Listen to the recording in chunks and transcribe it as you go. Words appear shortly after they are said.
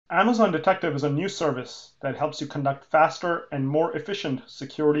Amazon Detective is a new service that helps you conduct faster and more efficient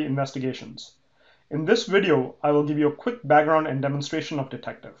security investigations. In this video, I will give you a quick background and demonstration of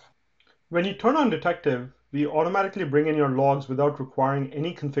Detective. When you turn on Detective, we automatically bring in your logs without requiring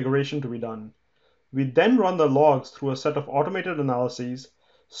any configuration to be done. We then run the logs through a set of automated analyses,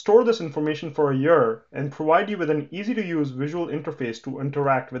 store this information for a year, and provide you with an easy-to-use visual interface to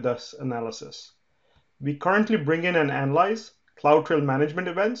interact with this analysis. We currently bring in and analyze CloudTrail management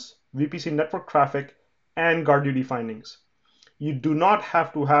events, VPC network traffic, and guard duty findings. You do not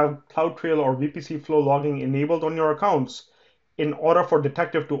have to have CloudTrail or VPC flow logging enabled on your accounts in order for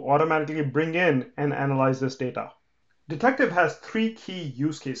Detective to automatically bring in and analyze this data. Detective has three key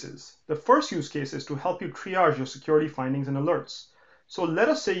use cases. The first use case is to help you triage your security findings and alerts. So let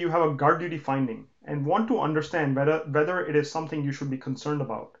us say you have a guard duty finding and want to understand whether it is something you should be concerned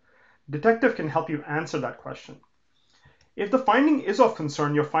about. Detective can help you answer that question. If the finding is of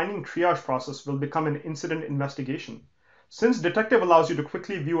concern, your finding triage process will become an incident investigation. Since Detective allows you to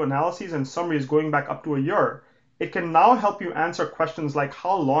quickly view analyses and summaries going back up to a year, it can now help you answer questions like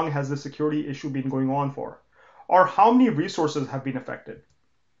how long has the security issue been going on for, or how many resources have been affected.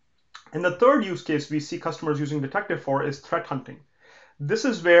 And the third use case we see customers using Detective for is threat hunting. This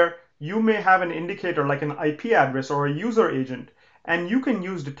is where you may have an indicator like an IP address or a user agent, and you can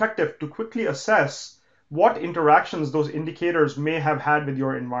use Detective to quickly assess what interactions those indicators may have had with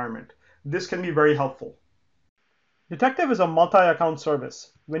your environment. This can be very helpful. Detective is a multi-account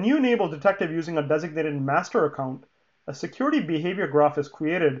service. When you enable Detective using a designated master account, a security behavior graph is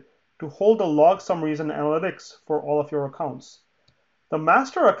created to hold the log summaries and analytics for all of your accounts. The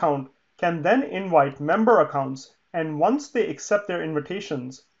master account can then invite member accounts, and once they accept their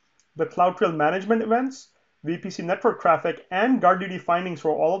invitations, the CloudTrail management events, VPC network traffic, and guard duty findings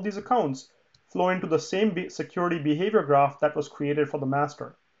for all of these accounts flow into the same security behavior graph that was created for the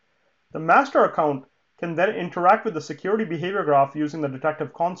master. The master account can then interact with the security behavior graph using the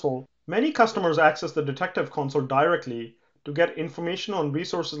Detective console. Many customers access the Detective console directly to get information on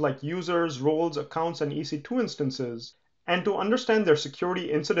resources like users, roles, accounts, and EC2 instances, and to understand their security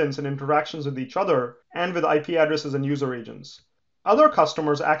incidents and interactions with each other and with IP addresses and user agents. Other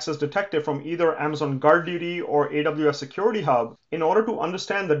customers access Detective from either Amazon Guard Duty or AWS Security Hub in order to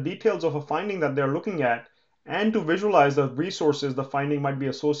understand the details of a finding that they're looking at and to visualize the resources the finding might be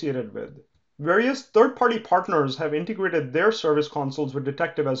associated with. Various third-party partners have integrated their service consoles with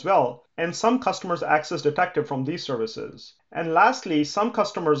Detective as well, and some customers access Detective from these services. And lastly, some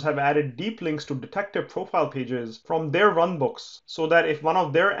customers have added deep links to Detective profile pages from their runbooks, so that if one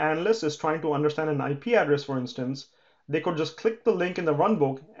of their analysts is trying to understand an IP address, for instance, they could just click the link in the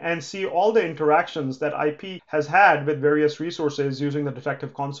runbook and see all the interactions that IP has had with various resources using the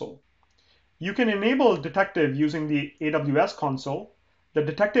Detective console. You can enable Detective using the AWS console, the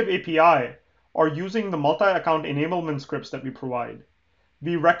Detective API, or using the multi-account enablement scripts that we provide.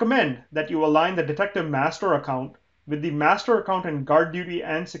 We recommend that you align the Detective master account with the master account in Guard Duty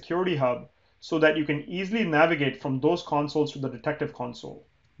and Security Hub so that you can easily navigate from those consoles to the Detective console.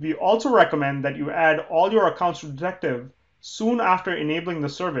 We also recommend that you add all your accounts to Detective soon after enabling the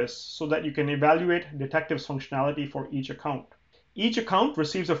service so that you can evaluate Detective's functionality for each account. Each account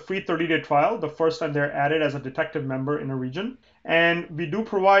receives a free 30-day trial the first time they're added as a Detective member in a region, and we do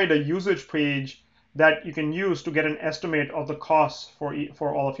provide a usage page that you can use to get an estimate of the costs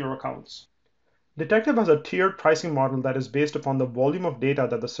for all of your accounts. Detective has a tiered pricing model that is based upon the volume of data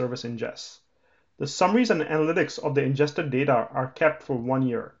that the service ingests. The summaries and analytics of the ingested data are kept for 1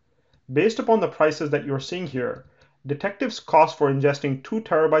 year. Based upon the prices that you're seeing here, Detective's cost for ingesting 2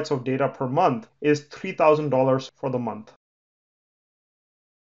 terabytes of data per month is $3,000 for the month.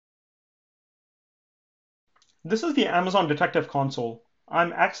 This is the Amazon Detective console.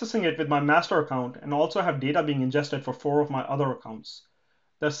 I'm accessing it with my master account and also have data being ingested for 4 of my other accounts.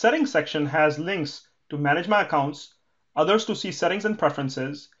 The settings section has links to manage my accounts, others to see settings and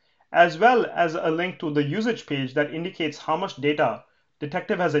preferences, as well as a link to the usage page that indicates how much data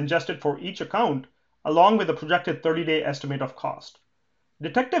Detective has ingested for each account, along with a projected 30-day estimate of cost.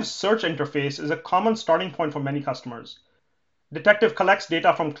 Detective's search interface is a common starting point for many customers. Detective collects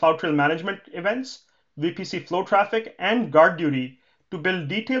data from CloudTrail management events, VPC flow traffic, and guard duty to build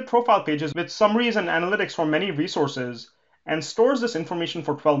detailed profile pages with summaries and analytics from many resources and stores this information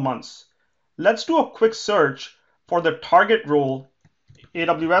for 12 months. Let's do a quick search for the target role,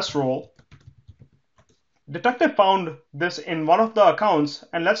 AWS role. Detective found this in one of the accounts,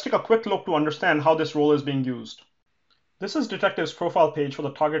 and let's take a quick look to understand how this role is being used. This is Detective's profile page for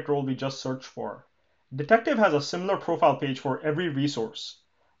the target role we just searched for. Detective has a similar profile page for every resource.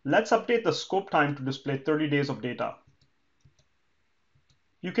 Let's update the scope time to display 30 days of data.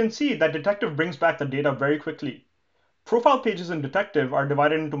 You can see that Detective brings back the data very quickly. Profile pages in Detective are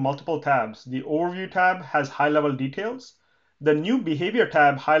divided into multiple tabs. The Overview tab has high-level details. The New Behavior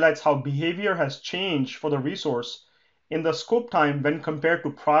tab highlights how behavior has changed for the resource in the scope time when compared to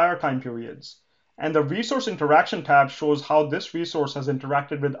prior time periods. And the Resource Interaction tab shows how this resource has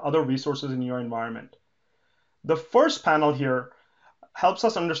interacted with other resources in your environment. The first panel here helps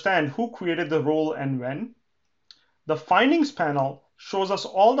us understand who created the role and when. The Findings panel shows us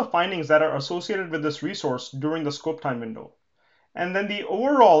all the findings that are associated with this resource during the scope time window. And then the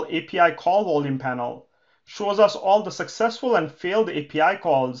overall API call volume panel shows us all the successful and failed API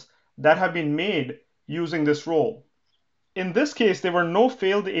calls that have been made using this role. In this case, there were no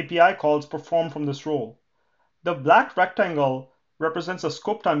failed API calls performed from this role. The black rectangle represents a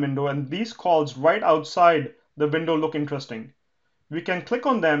scope time window, and these calls right outside the window look interesting. We can click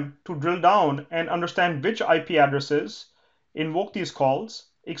on them to drill down and understand which IP addresses invoke these calls,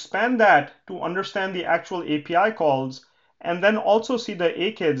 expand that to understand the actual API calls, and then also see the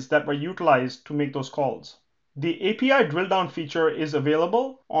AKIDs that were utilized to make those calls. The API drill down feature is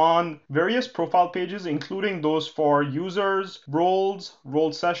available on various profile pages, including those for users, roles,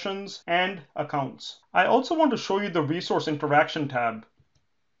 role sessions, and accounts. I also want to show you the Resource Interaction tab.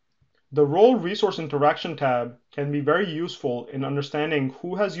 The Role Resource Interaction tab can be very useful in understanding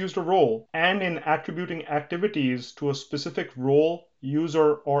who has used a role and in attributing activities to a specific role,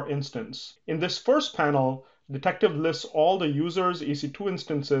 user, or instance. In this first panel, Detective lists all the users, EC2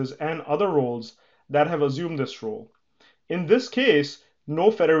 instances, and other roles that have assumed this role. In this case,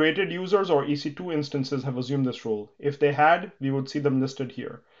 no federated users or EC2 instances have assumed this role. If they had, we would see them listed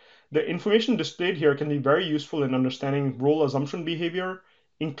here. The information displayed here can be very useful in understanding role assumption behavior,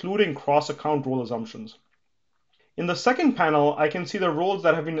 including cross-account role assumptions. In the second panel, I can see the roles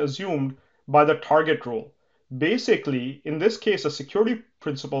that have been assumed by the target role. Basically, in this case, a security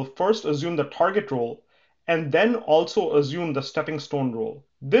principal first assumed the target role and then also assumed the stepping stone role.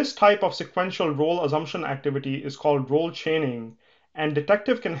 This type of sequential role assumption activity is called role chaining, and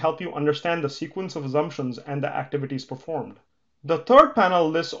Detective can help you understand the sequence of assumptions and the activities performed. The third panel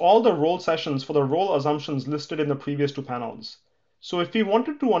lists all the role sessions for the role assumptions listed in the previous two panels. So if we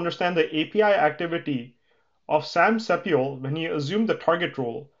wanted to understand the API activity of Sam Sepiol when he assumed the target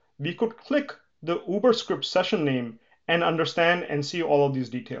role, we could click the UberScript session name and understand and see all of these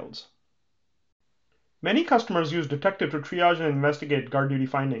details. Many customers use Detective to triage and investigate guard duty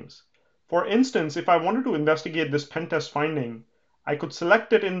findings. For instance, if I wanted to investigate this pen test finding, I could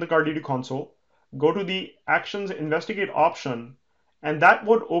select it in the guard duty console, go to the Actions Investigate option, and that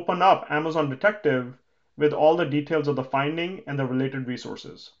would open up Amazon Detective with all the details of the finding and the related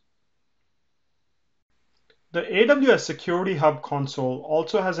resources. The AWS Security Hub console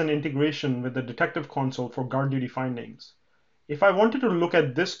also has an integration with the Detective console for guard duty findings. If I wanted to look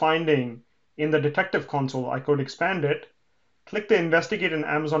at this finding in the Detective console, I could expand it, click the Investigate in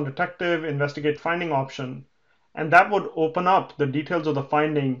Amazon Detective Investigate Finding option, and that would open up the details of the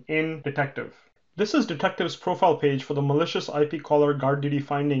finding in Detective. This is Detective's profile page for the malicious IP caller guard duty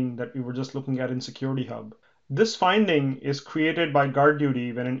finding that we were just looking at in Security Hub. This finding is created by guard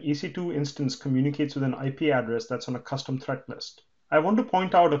duty when an EC2 instance communicates with an IP address that's on a custom threat list. I want to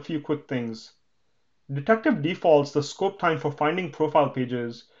point out a few quick things. Detective defaults the scope time for finding profile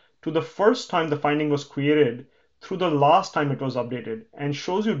pages to the first time the finding was created through the last time it was updated, and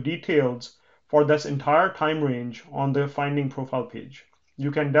shows you details for this entire time range on the finding profile page.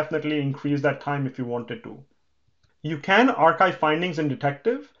 You can definitely increase that time if you wanted to. You can archive findings in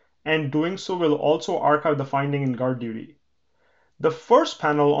Detective, and doing so will also archive the finding in guard duty. The first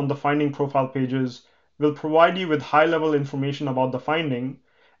panel on the finding profile pages will provide you with high-level information about the finding,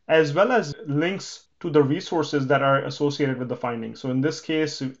 as well as links to the resources that are associated with the finding. So in this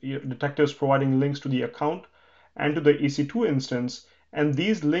case, Detective is providing links to the account and to the EC2 instance, and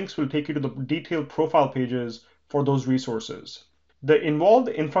these links will take you to the detailed profile pages for those resources. The Involved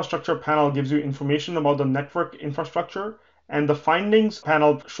Infrastructure panel gives you information about the network infrastructure, and the Findings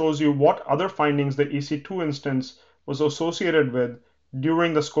panel shows you what other findings the EC2 instance was associated with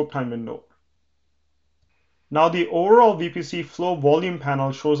during the scope time window. Now the overall VPC flow volume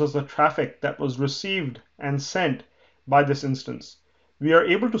panel shows us the traffic that was received and sent by this instance. We are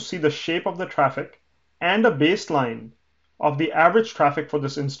able to see the shape of the traffic and a baseline of the average traffic for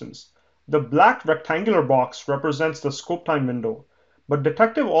this instance. The black rectangular box represents the scope time window, but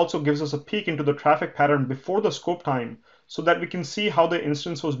Detective also gives us a peek into the traffic pattern before the scope time so that we can see how the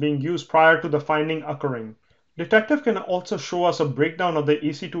instance was being used prior to the finding occurring. Detective can also show us a breakdown of the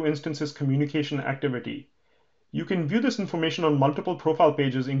EC2 instance's communication activity. You can view this information on multiple profile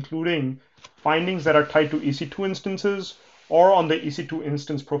pages, including findings that are tied to EC2 instances or on the EC2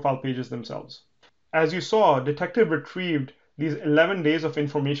 instance profile pages themselves. As you saw, Detective retrieved these 11 days of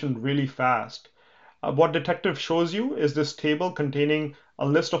information really fast. What Detective shows you is this table containing a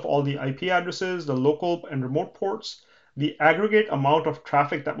list of all the IP addresses, the local and remote ports, the aggregate amount of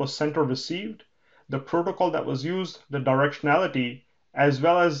traffic that was sent or received, the protocol that was used, the directionality, as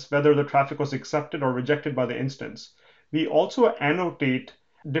well as whether the traffic was accepted or rejected by the instance. We also annotate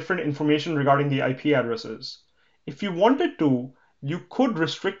different information regarding the IP addresses. If you wanted to, you could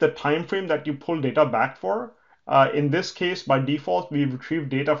restrict the time frame that you pull data back for. In this case, by default, we retrieve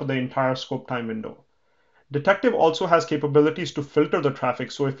data for the entire scope time window. Detective also has capabilities to filter the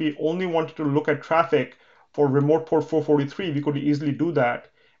traffic. So if we only wanted to look at traffic for remote port 443, we could easily do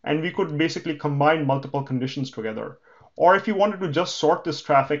that. And we could basically combine multiple conditions together. Or if you wanted to just sort this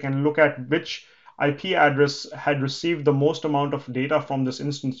traffic and look at which IP address had received the most amount of data from this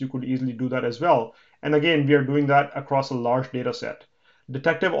instance, you could easily do that as well. And again, we are doing that across a large data set.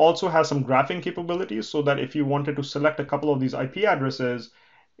 Detective also has some graphing capabilities so that if you wanted to select a couple of these IP addresses,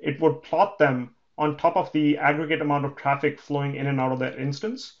 it would plot them on top of the aggregate amount of traffic flowing in and out of that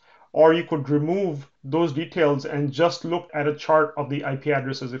instance. Or you could remove those details and just look at a chart of the IP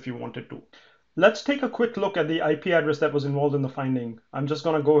addresses if you wanted to. Let's take a quick look at the IP address that was involved in the finding. I'm just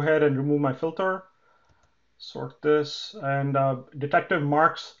going to go ahead and remove my filter, sort this, and Detective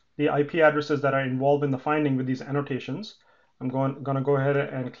marks the IP addresses that are involved in the finding with these annotations. I'm going to go ahead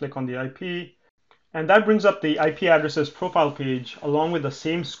and click on the IP. And that brings up the IP addresses profile page along with the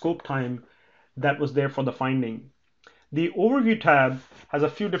same scope time that was there for the finding. The Overview tab has a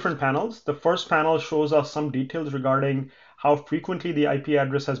few different panels. The first panel shows us some details regarding how frequently the IP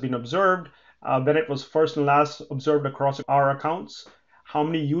address has been observed, when it was first and last observed across our accounts, how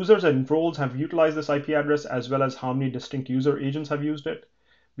many users and roles have utilized this IP address, as well as how many distinct user agents have used it.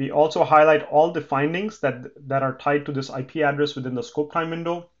 We also highlight all the findings that are tied to this IP address within the scope time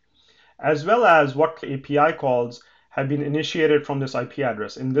window, as well as what API calls have been initiated from this IP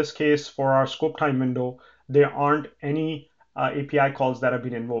address. In this case, for our scope time window, there aren't any API calls that have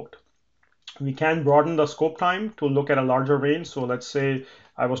been invoked. We can broaden the scope time to look at a larger range. So let's say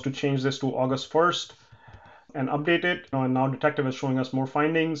I was to change this to August 1st and update it. And now Detective is showing us more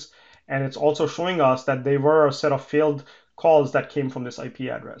findings. And it's also showing us that there were a set of failed calls that came from this IP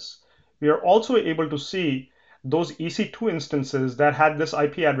address. We are also able to see those EC2 instances that had this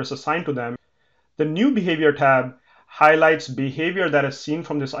IP address assigned to them. The New Behavior tab highlights behavior that is seen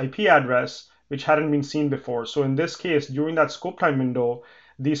from this IP address, which hadn't been seen before. So in this case, during that scope time window,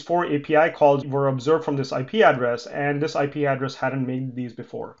 these 4 API calls were observed from this IP address, and this IP address hadn't made these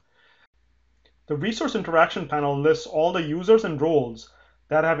before. The Resource Interaction panel lists all the users and roles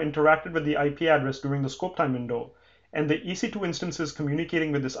that have interacted with the IP address during the scope time window, and the EC2 instances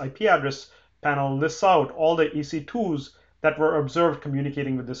communicating with this IP address panel lists out all the EC2s that were observed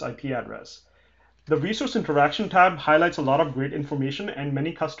communicating with this IP address. The Resource Interaction tab highlights a lot of great information, and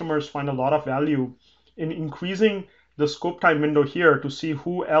many customers find a lot of value in increasing the scope time window here to see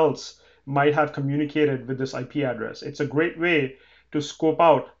who else might have communicated with this IP address. It's a great way to scope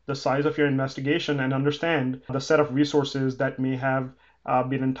out the size of your investigation and understand the set of resources that may have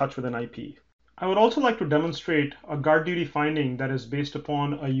been in touch with an IP. I would also like to demonstrate a guard duty finding that is based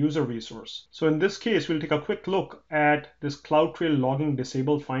upon a user resource. So in this case, we'll take a quick look at this CloudTrail logging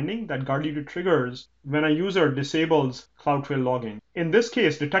disabled finding that guard duty triggers when a user disables CloudTrail logging. In this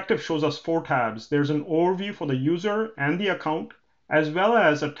case, Detective shows us 4 tabs. There's an overview for the user and the account, as well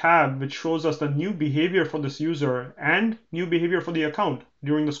as a tab which shows us the new behavior for this user and new behavior for the account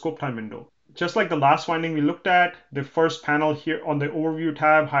during the scope time window. Just like the last finding we looked at, the first panel here on the Overview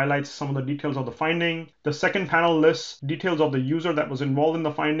tab highlights some of the details of the finding. The second panel lists details of the user that was involved in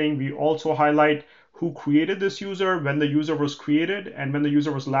the finding. We also highlight who created this user, when the user was created, and when the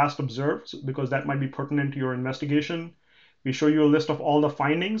user was last observed, because that might be pertinent to your investigation. We show you a list of all the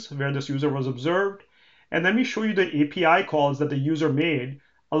findings where this user was observed, and then we show you the API calls that the user made,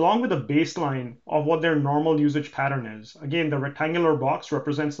 along with a baseline of what their normal usage pattern is. Again, the rectangular box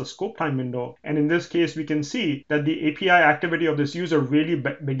represents the scope time window, and in this case, we can see that the API activity of this user really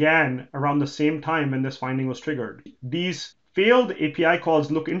began around the same time when this finding was triggered. These failed API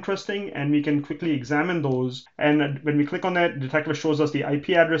calls look interesting, and we can quickly examine those. And when we click on that, Detective shows us the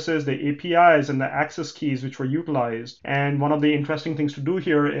IP addresses, the APIs, and the access keys which were utilized. And one of the interesting things to do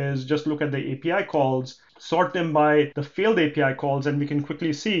here is just look at the API calls, sort them by the failed API calls, and we can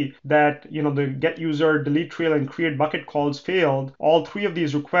quickly see that the get user, delete trail, and create bucket calls failed. All 3 of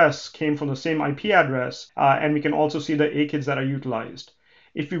these requests came from the same IP address, and we can also see the AKIDs that are utilized.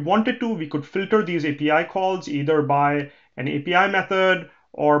 If we wanted to, we could filter these API calls either by an API method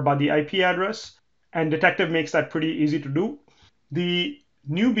or by the IP address. And Detective makes that pretty easy to do. The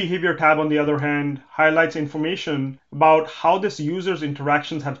New Behavior tab, on the other hand, highlights information about how this user's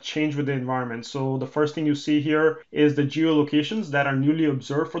interactions have changed with the environment. So the first thing you see here is the geolocations that are newly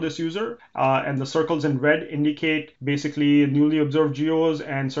observed for this user. And the circles in red indicate basically newly observed geos,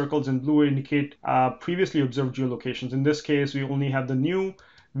 and circles in blue indicate previously observed geolocations. In this case, we only have the new.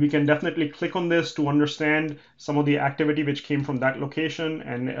 We can definitely click on this to understand some of the activity which came from that location,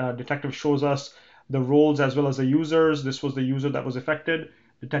 and Detective shows us the roles as well as the users. This was the user that was affected.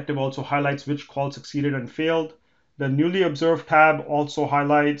 Detective also highlights which call succeeded and failed. The newly observed tab also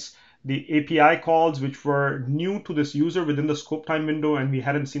highlights the API calls which were new to this user within the scope time window, and we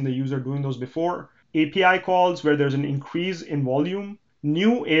hadn't seen the user doing those before. API calls where there's an increase in volume,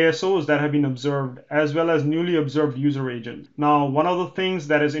 new ASOs that have been observed, as well as newly observed user agent. Now, one of the things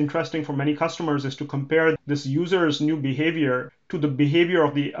that is interesting for many customers is to compare this user's new behavior to the behavior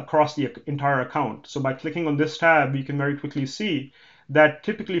of across the entire account. So by clicking on this tab, you can very quickly see that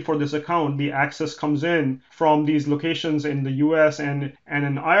typically for this account, the access comes in from these locations in the US and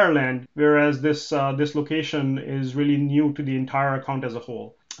in Ireland, whereas this location is really new to the entire account as a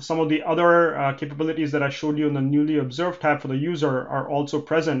whole. Some of the other capabilities that I showed you in the newly observed tab for the user are also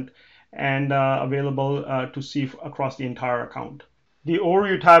present and available to see across the entire account. The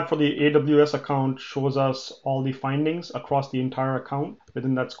overview tab for the AWS account shows us all the findings across the entire account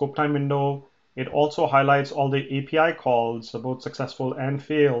within that scope time window. It also highlights all the API calls, both successful and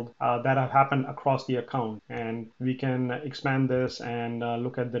failed, that have happened across the account. And we can expand this and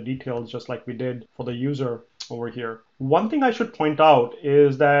look at the details just like we did for the user over here. One thing I should point out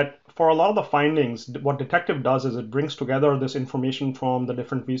is that for a lot of the findings, what Detective does is it brings together this information from the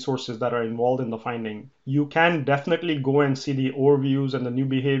different resources that are involved in the finding. You can definitely go and see the overviews and the new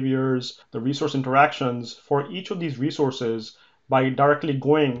behaviors, the resource interactions for each of these resources by directly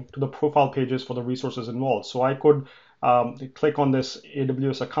going to the profile pages for the resources involved. So I could click on this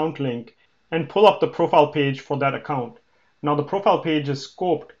AWS account link and pull up the profile page for that account. Now the profile page is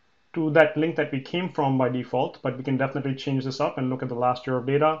scoped to that link that we came from by default, but we can definitely change this up and look at the last year of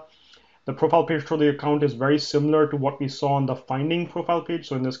data. The profile page for the account is very similar to what we saw on the finding profile page.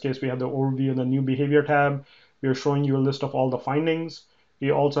 So in this case, we have the overview and the new behavior tab. We are showing you a list of all the findings.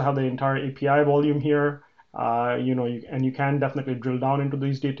 We also have the entire API volume here. And you can definitely drill down into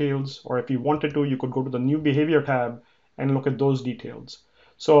these details, or if you wanted to, you could go to the new behavior tab and look at those details.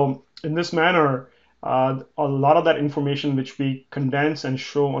 So in this manner, a lot of that information which we condense and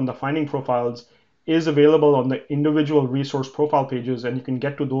show on the finding profiles is available on the individual resource profile pages, and you can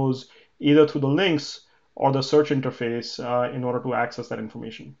get to those either through the links or the search interface in order to access that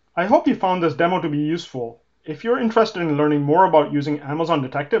information. I hope you found this demo to be useful. If you're interested in learning more about using Amazon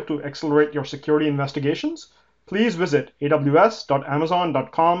Detective to accelerate your security investigations, please visit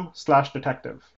aws.amazon.com/detective.